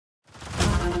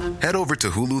Head over to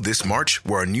Hulu this March,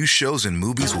 where our new shows and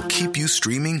movies will keep you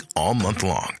streaming all month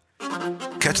long.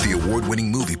 Catch the award-winning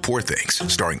movie Poor Things,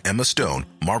 starring Emma Stone,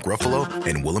 Mark Ruffalo,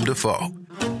 and Willem Dafoe.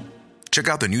 Check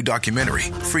out the new documentary,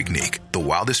 Freaknik, The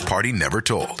Wildest Party Never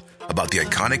Told, about the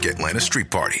iconic Atlanta Street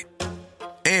Party.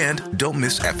 And don't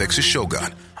miss FX's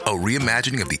Shogun, a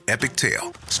reimagining of the epic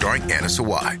tale, starring Anna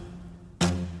Sawai.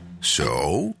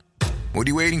 So, what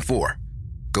are you waiting for?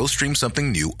 Go stream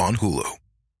something new on Hulu.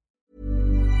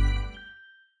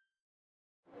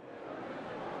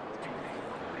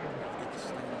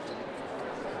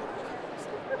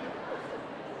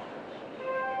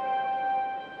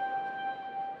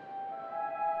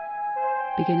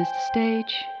 Beginners to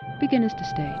stage, beginners to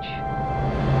stage.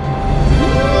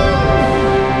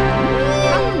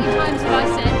 How many times have I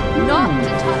said not to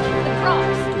touch the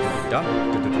crops?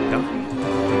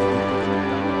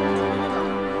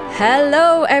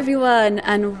 Hello everyone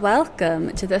and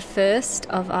welcome to the first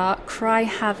of our Cry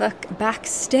Havoc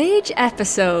Backstage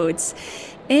episodes.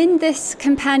 In this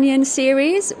companion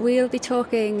series, we'll be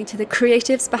talking to the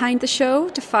creatives behind the show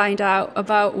to find out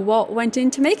about what went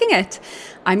into making it.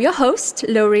 I'm your host,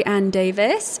 Laurie Ann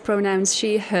Davis, pronouns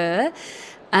she, her,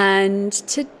 and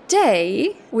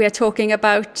today we are talking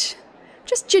about,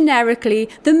 just generically,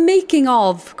 the making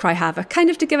of Cry Havoc, kind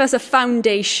of to give us a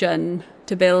foundation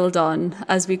to build on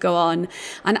as we go on.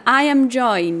 And I am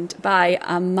joined by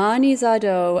Amani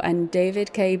Zado and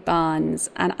David K. Barnes,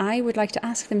 and I would like to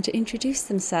ask them to introduce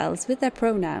themselves with their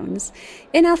pronouns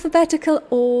in alphabetical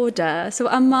order. So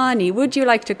Amani, would you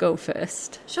like to go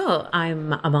first? Sure,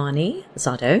 I'm Amani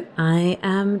Zado. I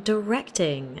am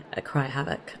directing Cry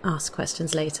Havoc, Ask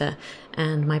Questions Later,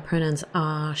 and my pronouns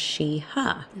are she,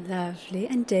 her. Lovely.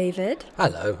 And David?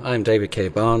 Hello, I'm David K.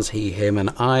 Barnes, he, him, and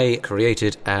I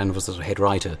created and was the head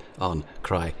writer on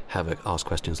Cry Havoc, Ask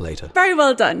Questions Later. Very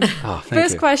well done. Oh,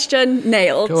 First question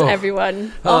nailed,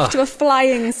 everyone. Off to a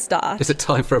flying start. Is it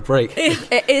time for a break?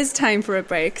 It is time for a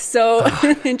break. So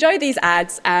enjoy these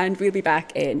ads and we'll be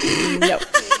back in. No.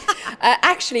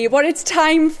 Actually, what it's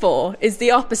time for is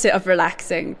the opposite of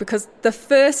relaxing, because the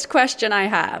first question I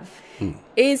have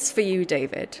is for you,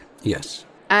 David. Yes.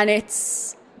 And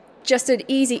it's just an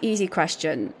easy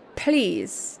question.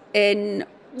 Please, in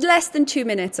less than 2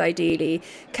 minutes, ideally,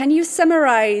 can you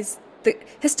summarize the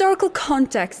historical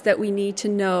context that we need to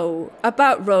know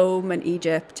about Rome and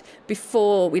Egypt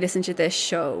before we listen to this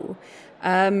show?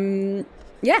 Yeah.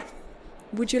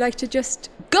 Would you like to just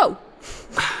go?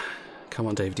 Come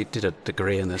on, David, you did a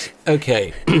degree in this.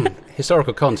 Okay,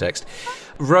 historical context.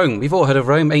 Rome, we've all heard of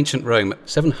Rome, ancient Rome.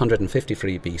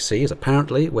 753 BC is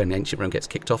apparently when ancient Rome gets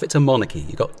kicked off. It's a monarchy,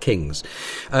 you've got kings.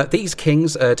 These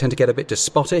kings tend to get a bit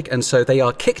despotic, and so they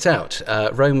are kicked out.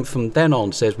 Rome from then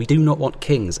on says, we do not want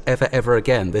kings ever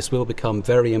again. This will become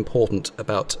very important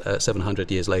about 700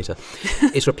 years later.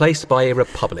 It's replaced by a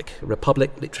republic.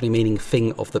 Republic literally meaning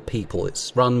thing of the people.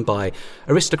 It's run by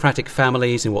aristocratic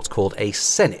families in what's called a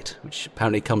senate, which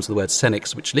apparently comes from the word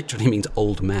senex, which literally means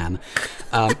old man.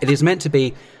 It is meant to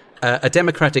be a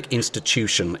democratic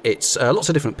institution. It's lots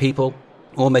of different people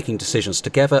all making decisions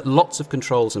together, lots of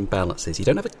controls and balances. You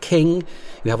don't have a king,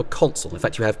 you have a consul. In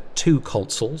fact, you have 2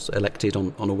 consuls elected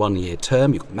on a 1-year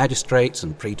term. You've got magistrates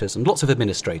and praetors and lots of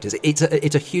administrators.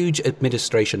 It's a huge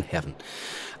administration heaven.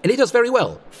 And it does very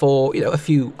well for, a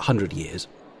few hundred years.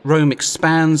 Rome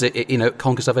expands, it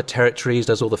conquers other territories,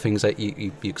 does all the things that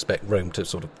you expect Rome to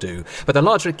sort of do. But the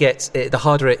larger it gets, the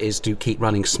harder it is to keep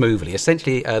running smoothly.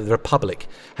 Essentially, the Republic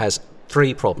has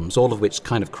 3 problems, all of which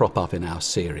kind of crop up in our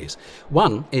series.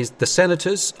 One is the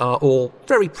senators are all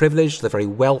very privileged, they're very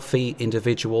wealthy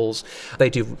individuals.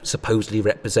 They do supposedly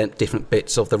represent different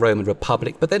bits of the Roman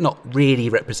Republic, but they're not really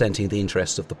representing the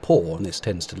interests of the poor, and this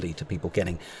tends to lead to people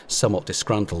getting somewhat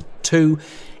disgruntled. 2,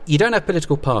 you don't have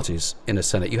political parties in a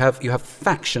Senate. You have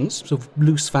factions, sort of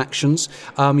loose factions.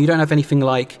 You don't have anything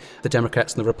like the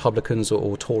Democrats and the Republicans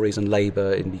or Tories and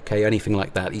Labour in the UK, anything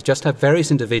like that. You just have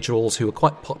various individuals who are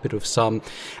quite popular with some,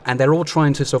 and they're all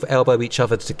trying to sort of elbow each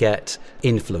other to get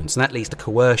influence. And that leads to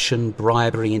coercion,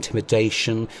 bribery,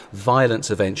 intimidation, violence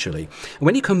eventually. And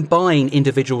when you combine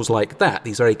individuals like that,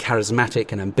 these very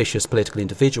charismatic and ambitious political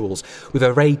individuals, with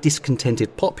a very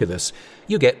discontented populace,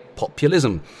 you get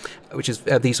populism, which is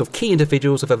these sort of key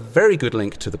individuals have a very good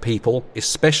link to the people,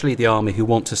 especially the army, who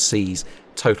want to seize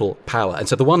total power. And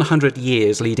so the 100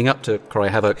 years leading up to Cry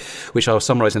Havoc, which I'll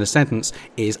summarise in a sentence,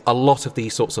 is a lot of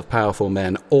these sorts of powerful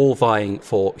men all vying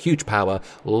for huge power,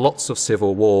 lots of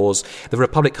civil wars, the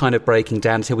Republic kind of breaking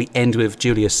down until we end with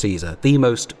Julius Caesar, the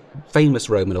most famous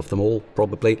Roman of them all,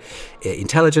 probably.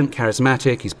 Intelligent,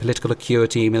 charismatic, his political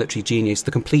acuity, military genius,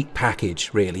 the complete package,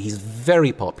 really. He's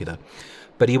very popular.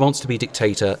 but he wants to be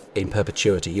dictator in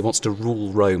perpetuity. He wants to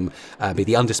rule Rome, be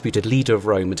the undisputed leader of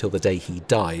Rome until the day he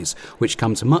dies, which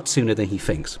comes much sooner than he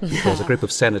thinks, because a group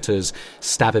of senators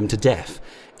stab him to death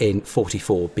in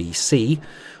 44 BC,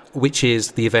 which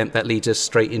is the event that leads us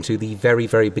straight into the very,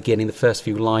 very beginning, the first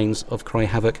few lines of Cry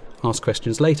Havoc, Ask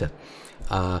Questions Later.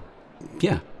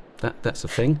 That's a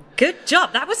thing. Good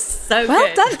job. That was so Well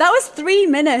good. done. That was 3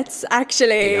 minutes,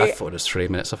 actually. Yeah, I thought it was 3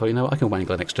 minutes. I thought, you know what, I can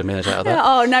wangle an extra minute out of that.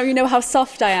 Oh, now you know how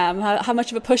soft I am, how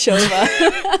much of a pushover.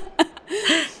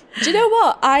 Do you know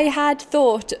what? I had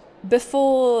thought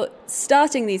before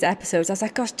starting these episodes, I was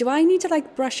like, gosh, do I need to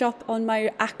like brush up on my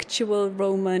actual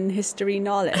Roman history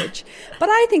knowledge? But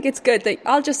I think it's good that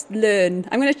I'll just learn.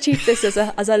 I'm going to treat this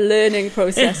as a learning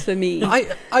process for me.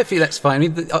 I feel that's fine. I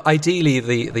mean, ideally,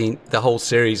 the whole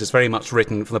series is very much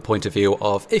written from the point of view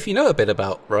of, if you know a bit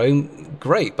about Rome,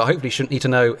 great, but hopefully you shouldn't need to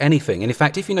know anything. And in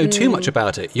fact, if you know too much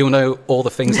about it, you'll know all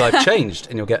the things I've changed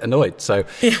and you'll get annoyed. So,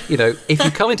 you know, if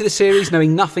you come into the series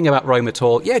knowing nothing about Rome at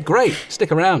all, yeah, great,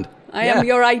 stick around. I am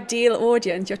your ideal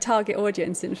audience, your target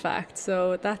audience, in fact.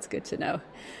 So that's good to know.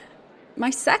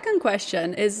 My second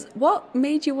question is, what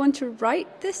made you want to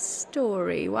write this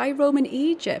story? Why Rome and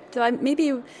Egypt?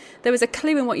 Maybe there was a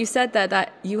clue in what you said there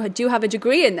that you do have a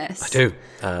degree in this. I do.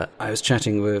 I was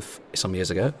chatting with, some years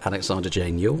ago, Alexander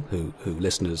J. Newell, who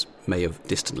listeners may have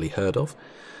distantly heard of,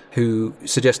 who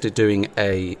suggested doing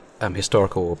a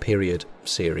historical or period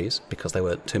series, because there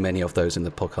weren't too many of those in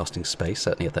the podcasting space,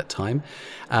 certainly at that time,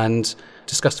 and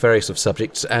discussed various of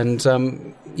subjects. And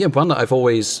one that I've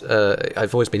always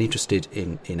been interested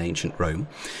in ancient Rome.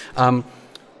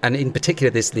 And in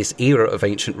particular, this era of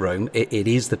ancient Rome, it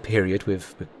is the period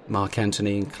with Mark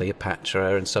Antony and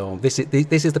Cleopatra and so on. This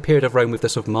is the period of Rome with the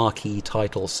sort of marquee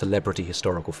title, celebrity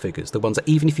historical figures. The ones that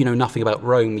even if you know nothing about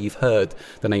Rome, you've heard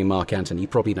the name Mark Antony. You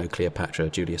probably know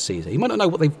Cleopatra, Julius Caesar. You might not know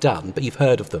what they've done, but you've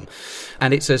heard of them.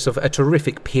 And it's a sort of a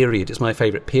terrific period. It's my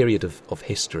favourite period of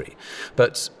history.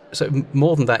 But so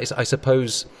more than that is, I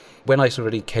suppose, when I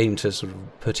really came to sort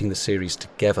of putting the series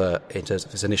together in terms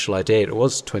of this initial idea, it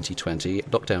was 2020,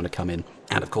 lockdown had come in,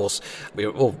 and of course we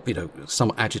were all,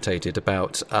 somewhat agitated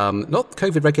about not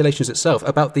COVID regulations itself,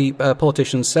 about the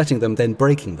politicians setting them, then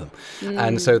breaking them.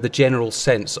 And so the general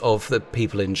sense of the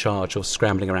people in charge of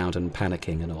scrambling around and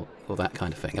panicking and all that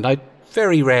kind of thing. And I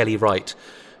very rarely write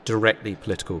directly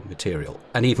political material,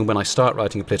 and even when I start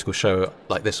writing a political show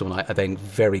like this one, I then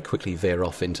very quickly veer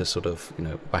off into sort of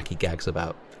wacky gags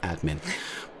about admin.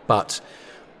 But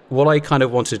what I kind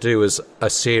of wanted to do was a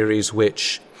series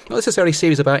which, not necessarily a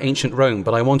series about ancient Rome,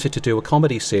 but I wanted to do a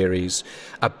comedy series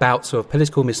about sort of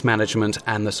political mismanagement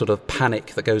and the sort of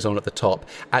panic that goes on at the top,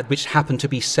 which happened to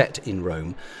be set in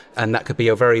Rome. And that could be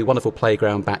a very wonderful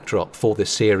playground backdrop for this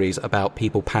series about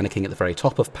people panicking at the very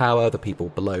top of power, the people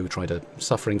below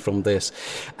suffering from this,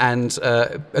 and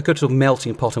a good sort of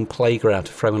melting pot and playground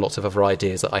to throw in lots of other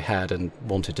ideas that I had and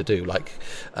wanted to do, like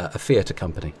a theatre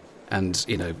company, and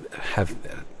have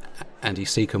Andy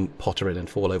Seacombe potter in and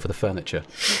fall over the furniture.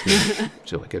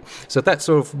 Good. So that's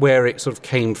sort of where it sort of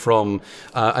came from.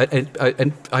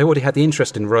 And I already had the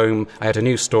interest in Rome. I had a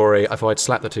new story. I thought I'd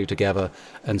slap the two together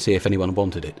and see if anyone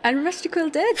wanted it. And Rusty Quill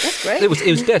did. That's great. It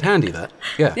was dead handy, that.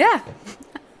 Yeah. Yeah.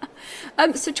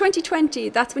 So 2020,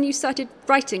 that's when you started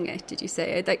writing it, did you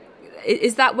say?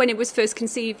 Is that when it was first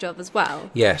conceived of as well?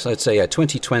 Yes, I'd say,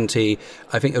 2020.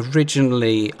 I think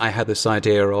originally I had this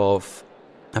idea of...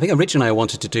 originally I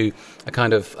wanted to do a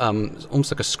kind of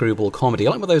almost like a screwball comedy,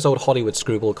 like one of those old Hollywood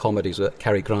screwball comedies that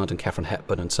Cary Grant and Katharine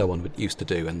Hepburn and so on used to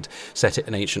do, and set it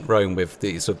in ancient Rome with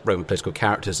these sort of Roman political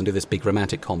characters and do this big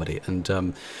romantic comedy. And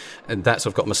that sort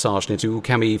of got massaged into,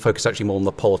 can we focus actually more on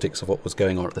the politics of what was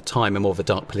going on at the time and more of a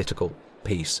dark political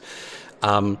piece?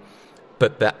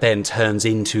 But that then turns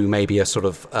into maybe a sort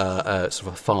of a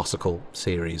farcical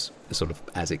series, sort of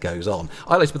as it goes on.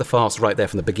 I like to put the farce right there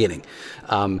from the beginning,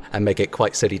 and make it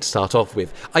quite silly to start off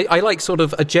with. I like sort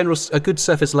of a good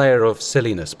surface layer of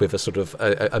silliness with a sort of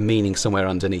a meaning somewhere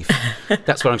underneath.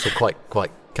 That's where I'm sort of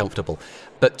quite comfortable.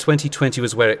 But 2020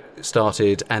 was where it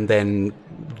started, and then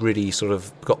really sort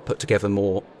of got put together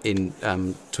more in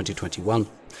 2021.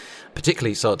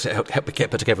 Particularly started to help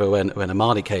get put together when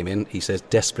Amani came in. He says,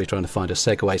 desperately trying to find a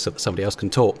segue so that somebody else can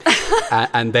talk.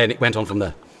 And then it went on from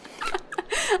there.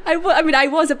 I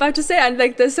was about to say, and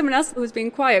there's someone else who's been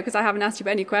quiet because I haven't asked you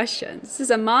any questions. This is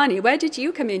Amani. Where did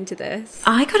you come into this?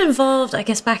 I got involved, I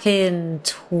guess, back in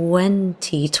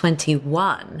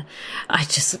 2021. I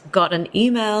just got an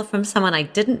email from someone I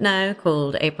didn't know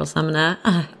called April Summoner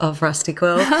of Rusty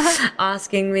Quill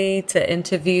asking me to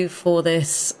interview for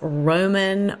this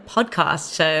Roman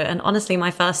podcast show. And honestly,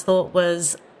 my first thought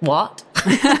was, what?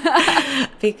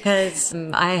 because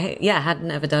I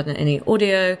hadn't ever done any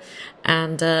audio,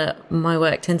 and my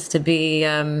work tends to be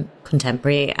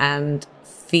contemporary and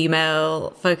female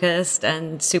focused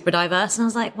and super diverse, and I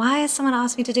was like, why has someone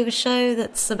asked me to do a show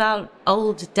that's about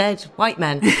old dead white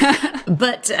men?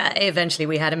 But eventually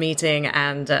we had a meeting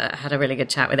and had a really good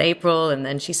chat with April, and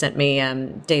then she sent me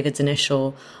David's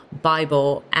initial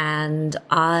Bible, and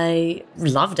I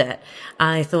loved it.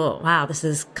 I thought, wow, this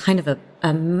is kind of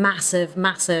a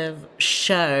massive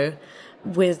show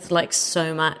with like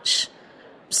so much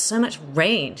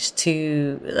range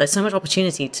to so much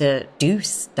opportunity to do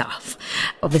stuff.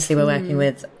 Obviously we're working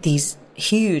with these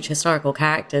huge historical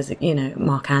characters,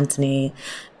 Mark Antony,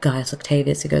 Gaius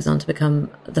Octavius, who goes on to become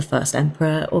the first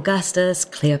emperor, Augustus,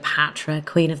 Cleopatra,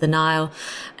 Queen of the Nile,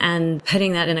 and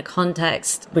putting that in a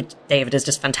context which David is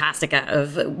just fantastic at,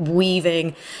 of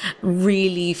weaving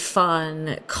really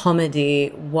fun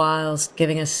comedy whilst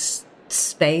giving us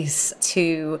space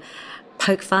to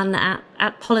poke fun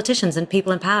at politicians and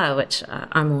people in power, which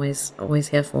I'm always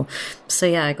here for. So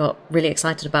yeah, I got really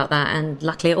excited about that, and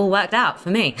luckily it all worked out for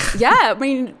me. Yeah, I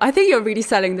mean, I think you're really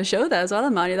selling the show there as well,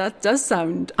 Amani. That does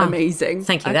sound amazing.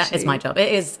 Thank you. Actually. That is my job.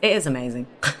 It is amazing.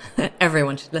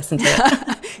 Everyone should listen to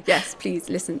it. Yes, please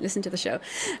listen to the show.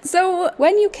 So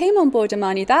when you came on board,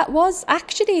 Amani, that was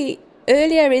actually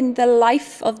earlier in the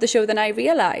life of the show than I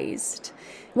realised.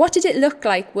 What did it look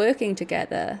like working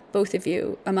together, both of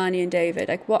you, Amani and David?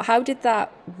 Like, how did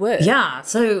that work? Yeah,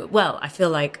 so, well, I feel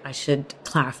like I should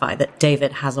clarify that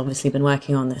David has obviously been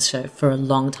working on this show for a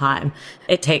long time.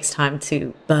 It takes time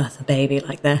to birth a baby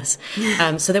like this.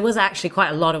 So there was actually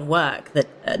quite a lot of work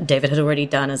that David had already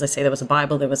done. As I say, there was a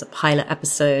Bible, there was a pilot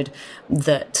episode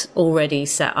that already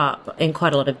set up in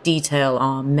quite a lot of detail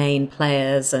our main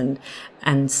players and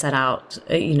set out,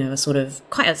 a sort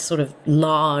of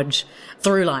large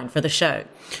through line for the show.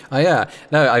 Oh, yeah.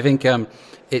 No, I think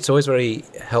it's always very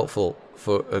helpful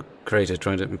for a creator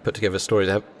trying to put together a story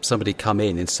to have somebody come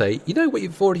in and say, what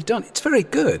you've already done, it's very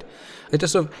good. It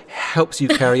just sort of helps you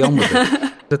carry on with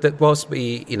it. That whilst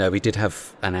we did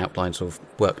have an outline sort of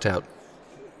worked out,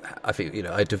 I think,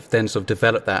 I then sort of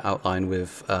developed that outline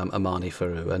with Amani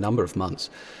for a number of months,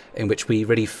 in which we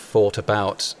really thought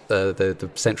about the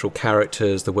central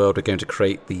characters, the world we're going to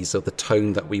create, the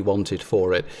tone that we wanted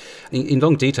for it. In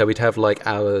long detail, we'd have like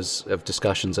hours of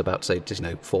discussions about, say,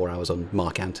 4 hours on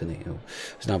Mark Antony, or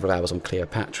a number of hours on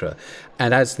Cleopatra.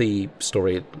 And as the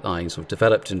storyline sort of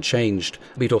developed and changed,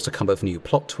 we'd also come up with new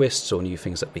plot twists or new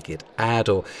things that we could add,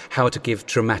 or how to give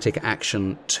dramatic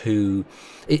action to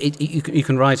it. You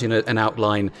can write in an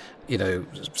outline,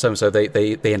 so-and-so,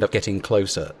 they end up getting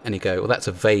closer. And you go, well, that's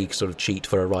a vague sort of cheat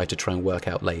for a writer to try and work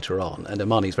out later on. And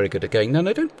Amani's very good at going,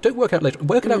 no, don't work out later.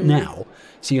 Work it out now,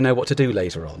 so you know what to do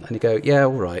later on. And you go, yeah,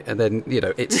 all right. And then,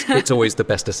 it's always the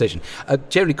best decision.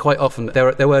 Generally, quite often,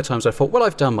 there were times I thought, well,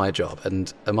 I've done my job.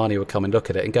 And Amani would come and look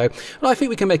at it and go, well, I think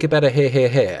we can make it better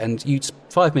here. And you'd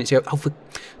 5 minutes, you go,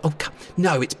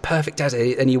 no, it's perfect as it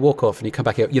is. And you walk off and you come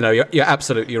back here, you're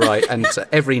absolutely right. And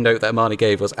every note that Amani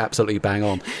gave was absolutely bang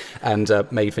on, and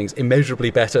made things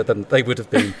immeasurably better than they would have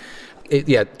been.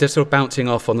 Just sort of bouncing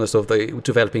off on the sort of the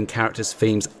developing characters,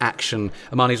 themes, action.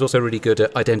 Amani's also really good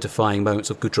at identifying moments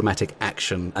of good dramatic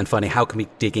action and finding how can we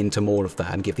dig into more of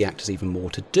that and give the actors even more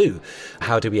to do.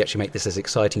 How do we actually make this as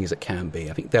exciting as it can be?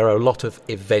 I think there are a lot of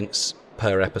events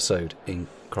per episode in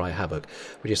Cry Havoc,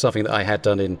 which is something that I had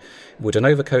done in Wood and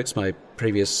Overcoats, my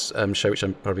previous show, which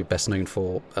I'm probably best known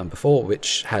for before,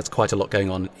 which has quite a lot going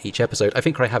on each episode. I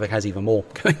think Cry Havoc has even more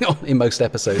going on in most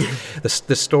episodes.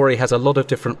 The story has a lot of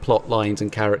different plot lines and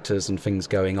characters and things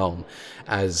going on.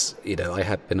 As I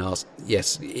had been asked,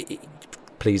 yes,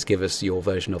 please give us your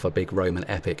version of a big Roman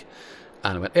epic.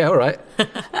 And I went, yeah, all right.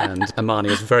 And Amani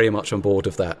was very much on board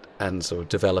of that and sort of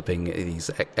developing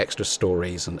these extra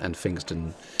stories and things.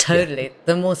 Totally. Yeah.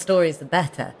 The more stories, the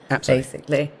better, absolutely.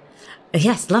 Basically.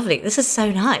 Yes, lovely. This is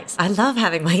so nice. I love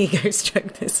having my ego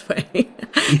stroked this way.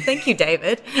 Thank you,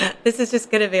 David. This is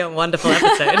just going to be a wonderful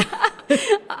episode.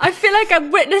 I feel like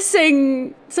I'm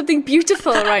witnessing something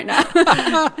beautiful right now.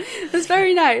 It's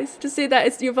very nice to see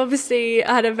that you've obviously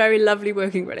had a very lovely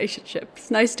working relationship.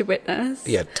 It's nice to witness.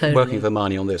 Yeah, totally. Working with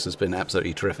Amani on this has been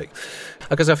absolutely terrific.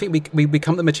 Because I think we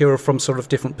become the material from sort of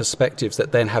different perspectives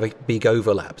that then have a big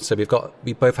overlap. So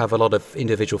we both have a lot of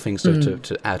individual things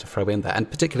to add, to throw in there. And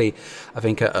particularly, I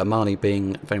think Amani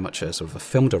being very much a sort of a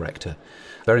film director,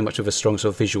 very much of a strong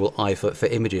sort of visual eye for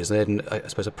images, and then I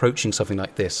suppose approaching something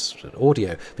like this,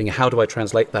 audio, thinking how do I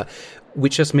translate that,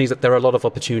 which just means that there are a lot of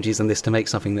opportunities in this to make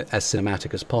something that as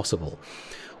cinematic as possible,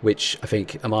 which I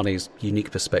think Amani's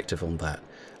unique perspective on that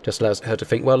just allows her to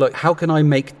think, well, look, how can I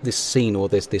make this scene or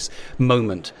this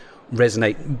moment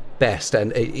resonate best,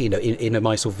 and in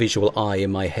my sort of visual eye in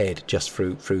my head, just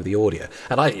through the audio.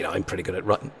 And I'm pretty good at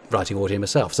writing audio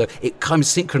myself, so it kind of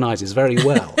synchronizes very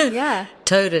well. Yeah,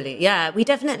 totally. Yeah, we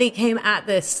definitely came at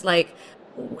this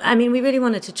we really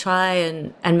wanted to try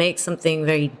and make something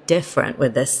very different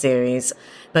with this series,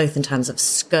 both in terms of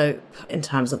scope, in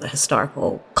terms of the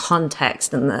historical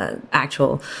context and the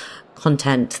actual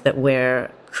content that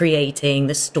we're creating,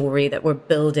 the story that we're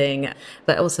building,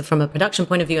 but also from a production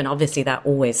point of view. And obviously that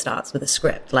always starts with a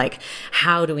script. Like,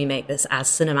 how do we make this as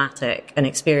cinematic an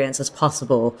experience as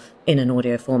possible in an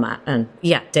audio format? And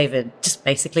yeah, David just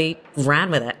basically ran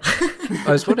with it.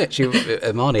 I was wondering,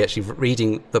 Marnie,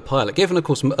 reading the pilot, given, of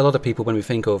course, a lot of people, when we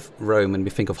think of Rome and we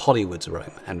think of Hollywood's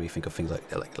Rome, and we think of things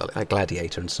like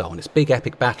Gladiator and so on, it's big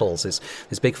epic battles,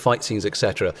 there's big fight scenes,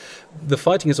 etc. The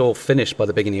fighting is all finished by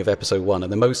the beginning of episode 1,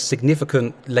 and the most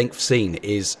significant length scene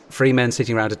is 3 men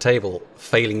sitting around a table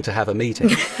failing to have a meeting.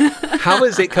 How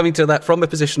is it coming to that from a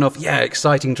position of,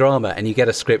 exciting drama, and you get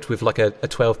a script with like a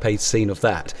 12-page scene of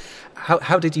that?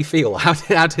 How did you feel? How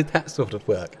did that sort of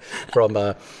work from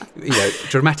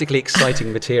dramatically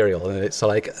exciting material, and it's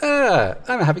like,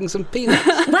 I'm having some peanuts?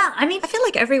 Well, I feel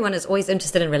like everyone is always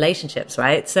interested in relationships,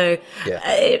 right? So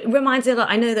it reminds me a lot.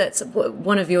 I know that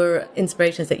one of your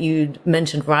inspirations that you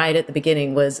mentioned right at the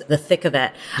beginning was the thick of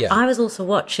it. Yeah. I was also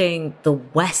watching The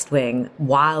West Wing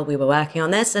while we were working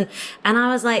on this, and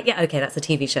I was like, that's a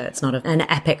TV show. It's not an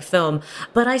epic film,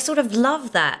 but I sort of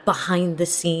love that behind the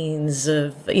scenes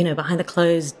of, behind the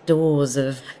closed doors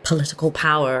of political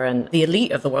power and the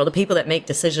elite of the world, the people that make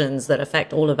decisions that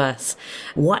affect all of us.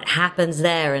 What happens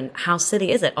there, and how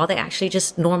silly is it? Are they actually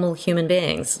just normal human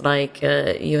beings like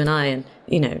you and I? And,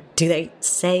 do they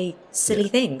say silly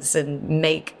things and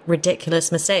make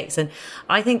ridiculous mistakes? And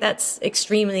I think that's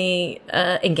extremely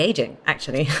engaging,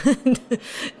 actually,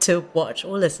 to watch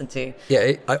or listen to.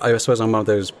 Yeah, I suppose I'm one of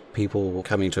those people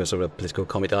coming to a sort of political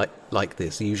comedy like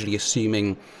this, usually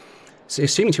assuming to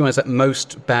be honest that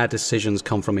most bad decisions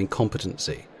come from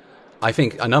incompetency. I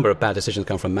think a number of bad decisions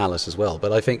come from malice as well,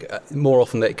 but I think more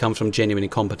often that it comes from genuine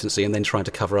incompetency and then trying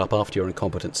to cover up after your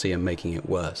incompetency and making it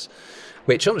worse.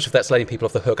 Which, I'm not sure if that's letting people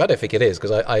off the hook. I don't think it is, because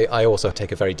I also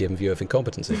take a very dim view of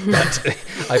incompetency. But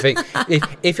I think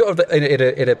if you're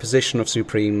in a position of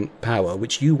supreme power,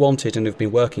 which you wanted and have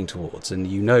been working towards, and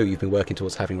you've been working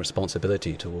towards having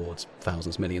responsibility towards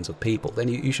thousands, millions of people, then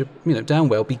you should, damn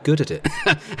well be good at it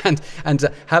and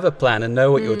have a plan and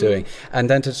know what you're doing. And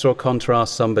then to sort of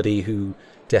contrast somebody who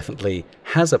definitely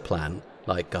has a plan,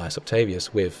 like Gaius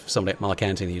Octavius, with somebody like Mark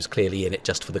Antony who's clearly in it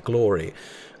just for the glory.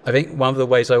 I think one of the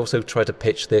ways I also try to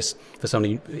pitch this for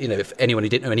somebody, if anyone who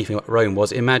didn't know anything about Rome,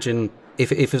 was imagine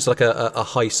if it's like a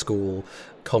high school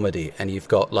comedy and you've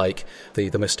got like the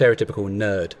most stereotypical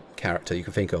nerd character you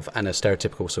can think of and a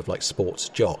stereotypical sort of like sports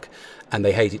jock, and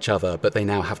they hate each other, but they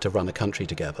now have to run a country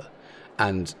together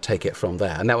and take it from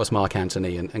there. And that was Mark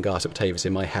Antony and Gaius Octavius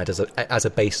in my head as a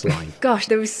baseline. Gosh,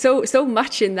 there was so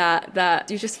much in that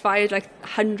you just fired like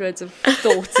hundreds of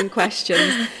thoughts and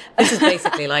questions. This is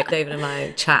basically like David and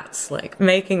my chats, like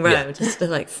making Rome, just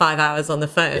like 5 hours on the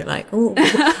phone. Like, ooh,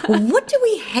 what do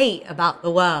we hate about the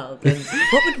world? And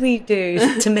what would we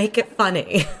do to make it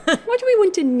funny? What do we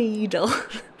want to needle?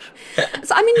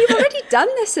 So, you've already done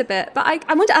this a bit, but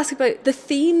I want to ask about the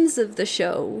themes of the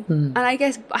show. And I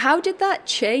guess, how did that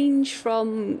change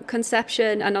from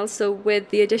conception and also with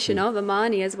the addition of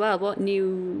Amani as well? What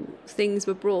new things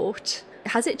were brought?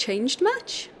 Has it changed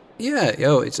much? Yeah,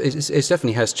 it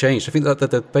definitely has changed. I think that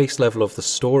the base level of the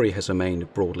story has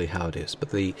remained broadly how it is, but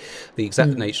the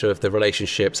exact nature of the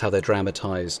relationships, how they're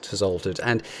dramatised, has altered.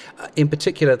 And in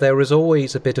particular, there was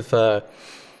always a bit of a...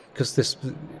 Because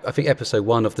I think episode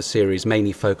 1 of the series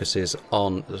mainly focuses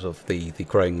on sort of the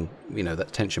growing,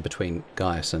 that tension between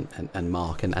Gaius and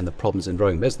Mark and the problems in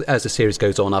Rome. As the series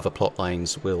goes on, other plot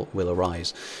lines will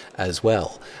arise as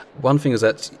well. One thing is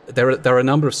that there are a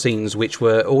number of scenes which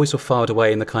were always so far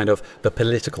away in the kind of the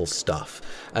political stuff,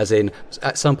 as in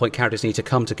at some point characters need to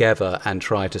come together and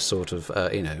try to sort of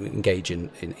engage in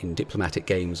diplomatic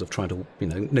games of trying to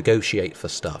negotiate for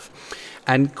stuff.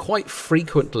 And quite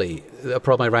frequently, a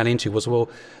problem I ran into was, well,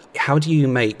 how do you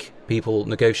make people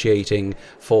negotiating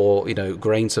for,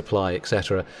 grain supply,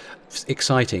 etc.,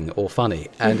 exciting or funny?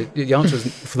 And the answer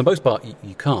is, for the most part,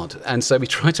 you can't. And so we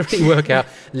try to really work out,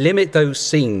 limit those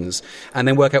scenes, and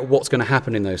then work out what's going to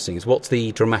happen in those scenes. What's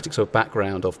the dramatic sort of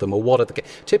background of them, or what are the...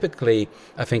 Typically,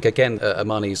 I think, again,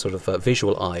 Amani's sort of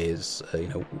visual eye is,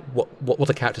 what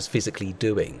the character's physically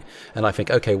doing. And I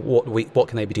think, okay, what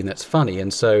can they be doing that's funny?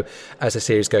 And so as the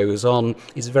series goes on,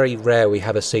 it's very rare we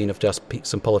have a scene of just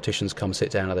some politicians come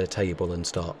sit down at a table and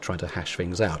start trying to hash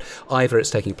things out. Either it's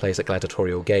taking place at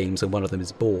gladiatorial games and one of them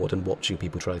is bored and watching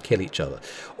people try to kill each other,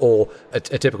 or a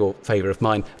typical favourite of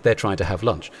mine, they're trying to have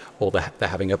lunch, or they're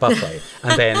having a buffet,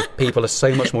 and then people are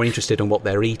so much more interested in what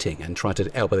they're eating and trying to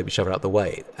elbow each other out the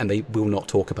way, and they will not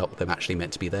talk about what they're actually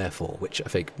meant to be there for, which I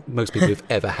think most people who've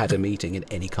ever had a meeting in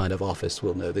any kind of office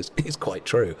will know this is quite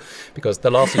true, because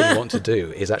the last thing you want to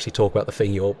do is actually talk about the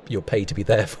thing you're paid to be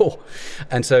there for.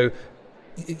 And so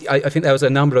I think there was a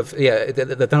number of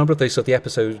the number of those sort of the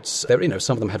episodes.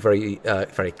 Some of them had very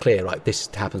very clear, right? This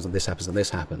happens and this happens and this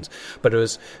happens. But it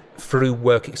was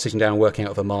through sitting down and working out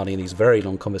with Amani in these very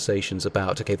long conversations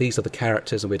about, okay, these are the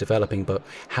characters and we're developing, but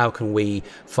how can we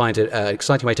find an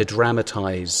exciting way to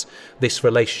dramatise this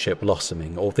relationship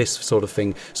blossoming, or this sort of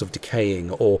thing sort of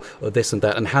decaying, or this and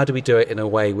that, and how do we do it in a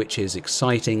way which is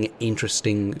exciting,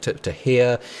 interesting to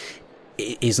hear?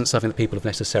 It isn't something that people have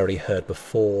necessarily heard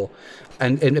before,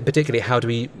 and particularly, how do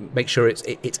we make sure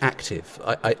it's active?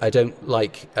 I don't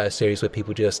like a series where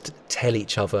people just tell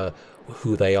each other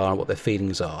who they are and what their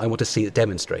feelings are. I want to see it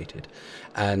demonstrated,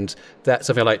 and that's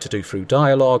something I like to do through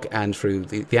dialogue and through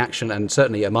the action. And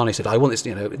certainly Amani said, I want this,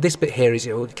 this bit here is,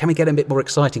 can we get a bit more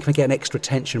exciting? Can we get an extra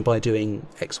tension by doing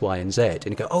X, Y, and Z? And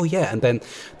you go, oh yeah, and then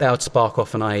that would spark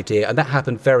off an idea, and that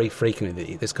happened very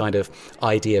frequently, this kind of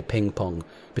idea ping pong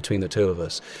between the two of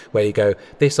us, where you go,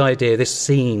 this idea, this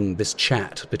scene, this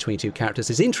chat between two characters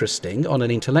is interesting on an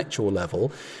intellectual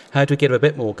level. How do we give it a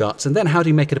bit more guts? And then how do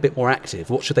you make it a bit more active?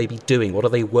 What should they be doing? What are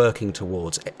they working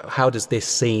towards? How does this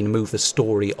scene move the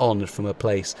story on from a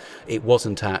place it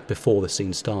wasn't at before the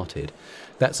scene started?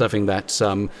 That's something that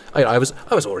I was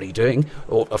already doing.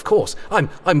 Or, of course, I'm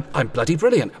bloody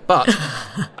brilliant. But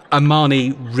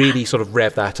Amani really sort of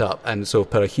revved that up and sort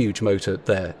of put a huge motor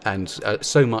there. And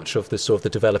so much of the sort of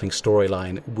the developing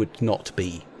storyline would not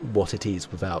be what it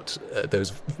is without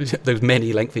those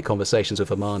many lengthy conversations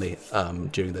with Amani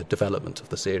during the development of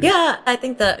the series. Yeah, I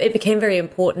think that it became very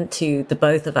important to the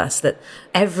both of us that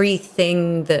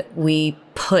everything that we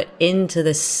put into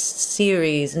the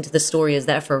series, into the story, is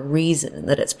there for a reason,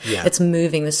 that it's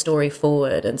moving the story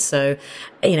forward. And so,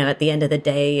 at the end of the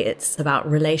day, it's about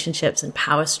relationships and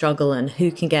power struggle and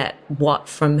who can get what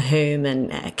from whom,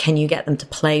 and can you get them to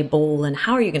play ball, and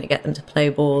how are you going to get them to play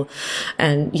ball?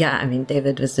 And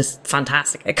David was just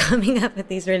fantastic at coming up with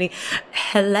these really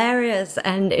hilarious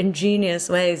and ingenious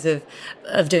ways of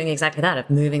doing exactly that, of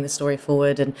moving the story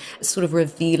forward and sort of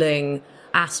revealing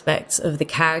aspects of the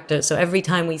character. So every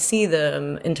time we see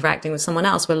them interacting with someone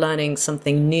else, we're learning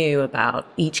something new about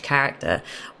each character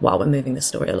while we're moving the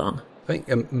story along. I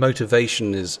think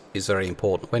motivation is very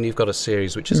important. When you've got a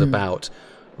series which is about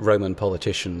Roman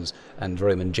politicians and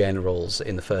Roman generals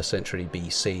in the 1st century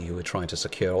BC who were trying to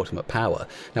secure ultimate power.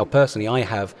 Now, personally, I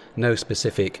have no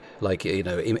specific,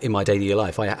 in my daily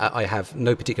life, I have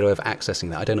no particular way of accessing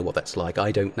that. I don't know what that's like.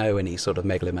 I don't know any sort of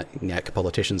megalomaniac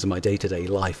politicians in my day-to-day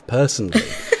life personally.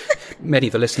 Many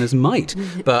of the listeners might,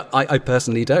 but I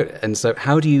personally don't. And so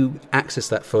how do you access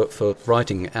that for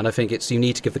writing? And I think you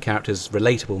need to give the characters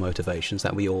relatable motivations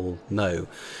that we all know.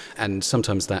 And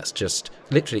sometimes that's just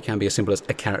literally can be as simple as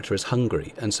a character is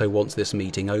hungry and so wants this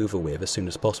meeting over with as soon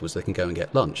as possible so they can go and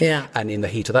get lunch. Yeah. And in the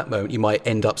heat of that moment, you might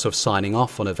end up sort of signing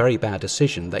off on a very bad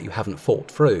decision that you haven't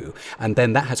thought through. And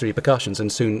then that has repercussions,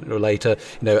 and sooner or later,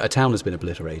 a town has been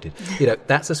obliterated.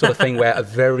 That's the sort of thing where a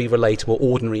very relatable,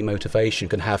 ordinary motivation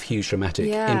can have huge dramatic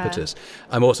impetus.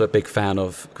 I'm also a big fan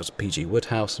of course, P.G.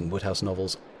 Wodehouse and Wodehouse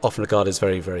novels, often regarded as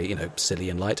very, very, silly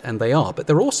and light, and they are, but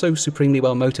they're also supremely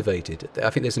well motivated. I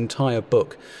think there's an entire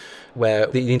book where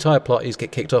the entire plot is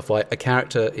get kicked off by a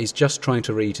character is just trying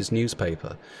to read his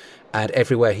newspaper, and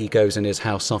everywhere he goes in his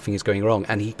house something is going wrong,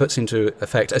 and he puts into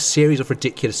effect a series of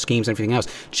ridiculous schemes and everything else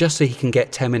just so he can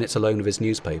get 10 minutes alone with his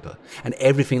newspaper, and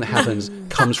everything that happens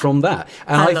comes from that.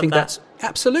 And I think that's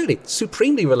absolutely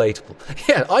supremely relatable.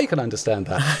 Yeah, I can understand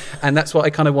that. And that's what I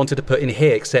kind of wanted to put in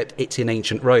here, except it's in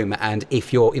ancient Rome, and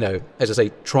if you're, as I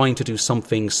say, trying to do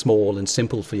something small and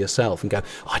simple for yourself and go,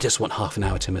 I just want half an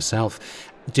hour to myself,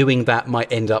 doing that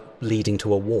might end up leading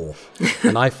to a war.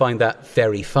 And I find that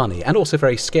very funny and also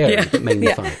very scary, but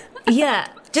mainly funny. Yeah.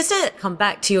 Just to come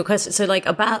back to your question, so like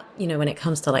about, when it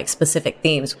comes to like specific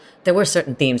themes, there were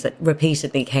certain themes that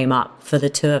repeatedly came up for the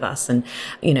two of us. And,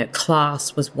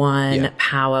 class was one,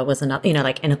 power was another,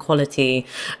 like inequality.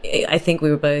 I think we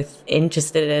were both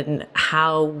interested in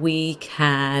how we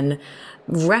can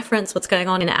reference what's going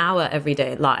on in our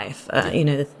everyday life,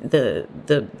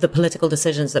 the political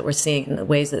decisions that we're seeing and the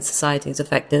ways that society is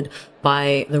affected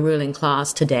by the ruling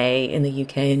class today in the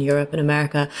UK and Europe and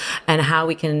America, and how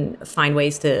we can find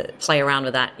ways to play around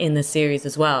with that in the series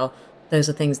as well. Those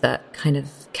are things that kind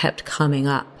of kept coming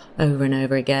up over and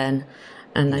over again,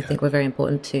 and I think were very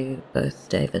important to both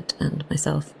David and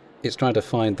myself. It's trying to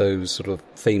find those sort of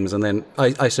themes, and then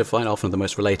I still find often the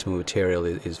most relatable material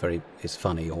is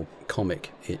funny or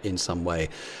comic in some way.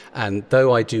 And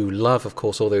though I do love, of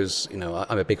course, all those,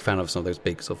 I'm a big fan of some of those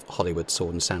big sort of Hollywood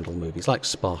sword and sandal movies like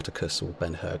Spartacus or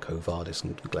Ben-Hur, Quo Vadis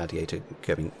and Gladiator,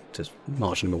 going to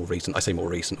marginally more recent. I say more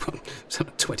recent,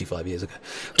 25 years ago.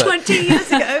 But, 20 years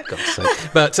ago. God's sake.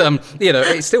 But,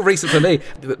 it's still recent for me.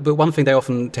 But one thing they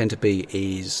often tend to be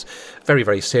is very,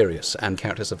 very serious, and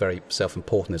characters are very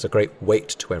self-important. There's a great weight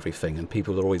to everything, and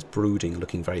people are always brooding,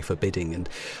 looking very forbidding. And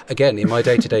again, in my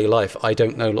day-to-day life, I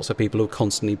don't know lots of people who are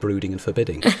constantly brooding and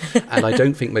forbidding. And I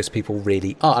don't think most people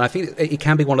really are. And I think it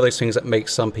can be one of those things that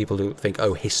makes some people who think,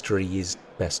 oh, history is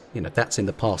best, that's in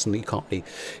the past, and you can't really,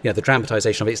 the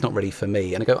dramatisation of it's not really for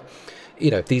me. And I go,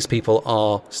 these people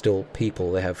are still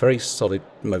people. They have very solid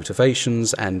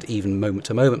motivations and even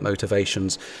moment-to-moment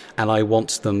motivations. And I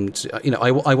want them to,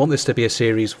 I want this to be a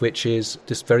series which is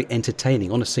just very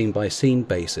entertaining on a scene-by-scene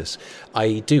basis.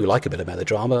 I do like a bit of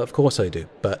melodrama, of course I do.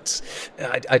 But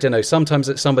I don't know,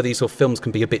 sometimes some of these sort of films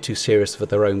can be a bit too serious for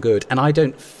their own good. And I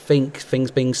don't think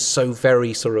things being so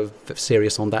very sort of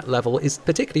serious on that level is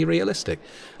particularly realistic.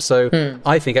 So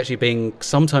I think actually being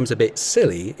sometimes a bit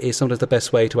silly is sometimes the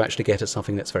best way to actually get at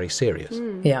something that's very serious.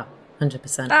 Yeah,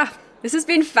 100%. This has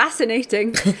been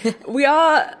fascinating. We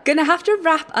are going to have to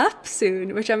wrap up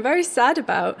soon, which I'm very sad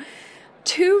about.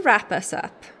 To wrap us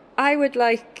up, I would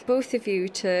like both of you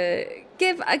to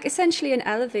give essentially an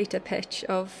elevator pitch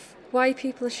of why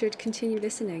people should continue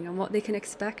listening and what they can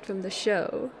expect from the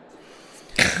show.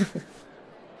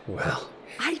 Well,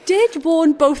 I did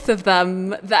warn both of them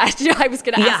that I was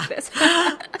going to ask this.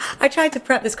 I tried to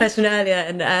prep this question earlier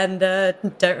and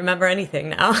don't remember anything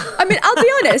now. I mean, I'll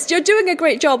be honest, you're doing a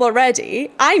great job already.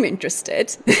 I'm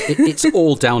interested. It's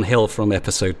all downhill from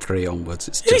episode 3 onwards.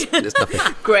 It's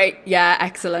nothing. Great. Yeah,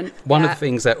 excellent. One of the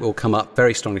things that will come up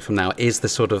very strongly from now is the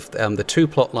sort of the two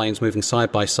plot lines moving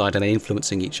side by side and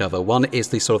influencing each other. One is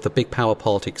the sort of the big power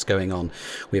politics going on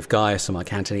with Gaius and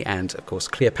Mark Antony and, of course,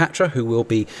 Cleopatra, who will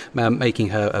be making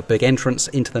her a big entrance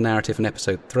into the narrative in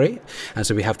episode 3, and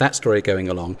so we have that story going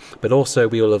along. But also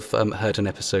we will have heard in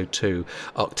episode 2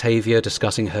 Octavia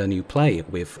discussing her new play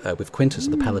with Quintus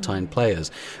and the Palatine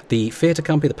Players. The theatre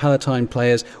company, the Palatine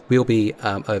Players, will be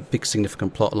a big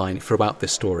significant plot line throughout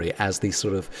this story, as these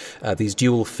sort of these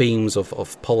dual themes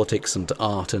of politics and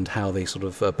art and how they sort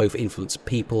of both influence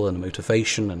people and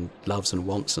motivation and loves and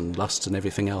wants and lusts and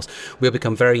everything else will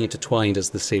become very intertwined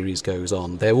as the series goes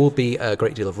on. There will be a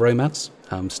great deal of romance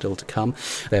still to come.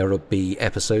 There will be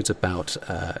episodes about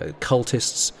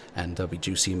cultists, and there'll be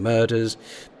juicy murders,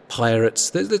 pirates.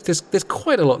 There's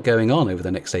quite a lot going on over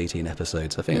the next 18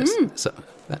 episodes. I think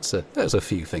that's a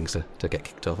few things to get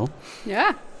kicked off on.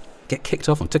 Yeah. Get kicked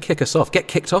off on. To kick us off. Get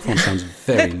kicked off on sounds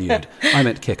very lewd. I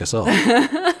meant kick us off.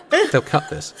 They'll cut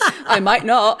this. I might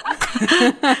not.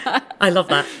 I love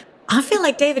that. I feel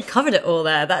like David covered it all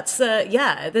there. That's,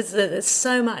 there's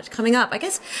so much coming up. I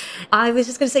guess I was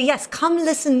just going to say, yes, come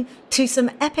listen to some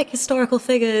epic historical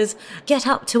figures, get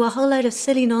up to a whole load of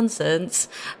silly nonsense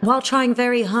while trying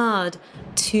very hard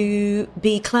to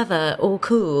be clever or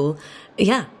cool.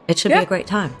 Yeah, it should be a great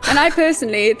time. And I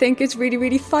personally think it's really,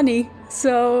 really funny.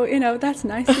 So, that's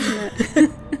nice, isn't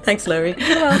it? Thanks, Laurie.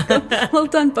 You're welcome. Well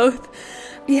done, both.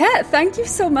 Yeah, thank you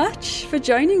so much for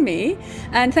joining me.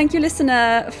 And thank you,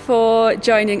 listener, for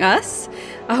joining us.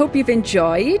 I hope you've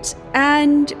enjoyed.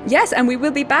 And yes, and we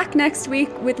will be back next week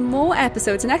with more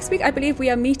episodes. Next week, I believe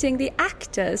we are meeting the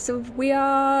actors. So we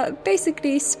are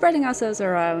basically spreading ourselves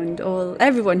around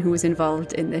everyone who was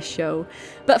involved in this show.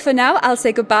 But for now, I'll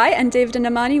say goodbye. And David and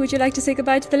Amani, would you like to say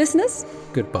goodbye to the listeners?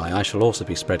 Goodbye. I shall also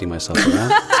be spreading myself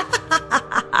around.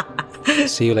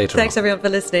 See you later. Thanks everyone for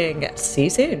listening. See you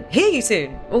soon. Hear you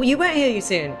soon. Well, you won't hear you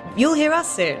soon. You'll hear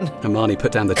us soon. Amani,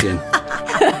 put down the gin.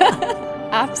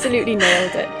 Absolutely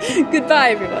nailed it.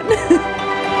 Goodbye, everyone.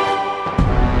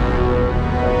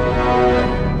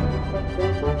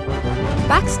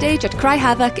 Backstage at Cry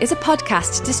Havoc is a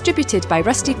podcast distributed by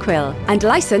Rusty Quill and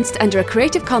licensed under a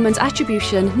Creative Commons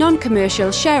Attribution,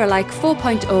 Non-Commercial, Share-alike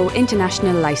 4.0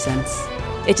 international license.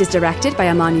 It is directed by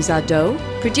Amani Zardo,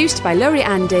 produced by Laurie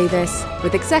Ann Davis,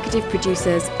 with executive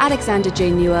producers Alexander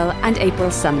J. Newell and April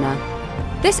Sumner.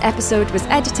 This episode was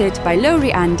edited by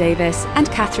Laurie Ann Davis and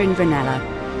Catherine Vernella.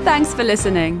 Thanks for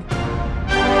listening.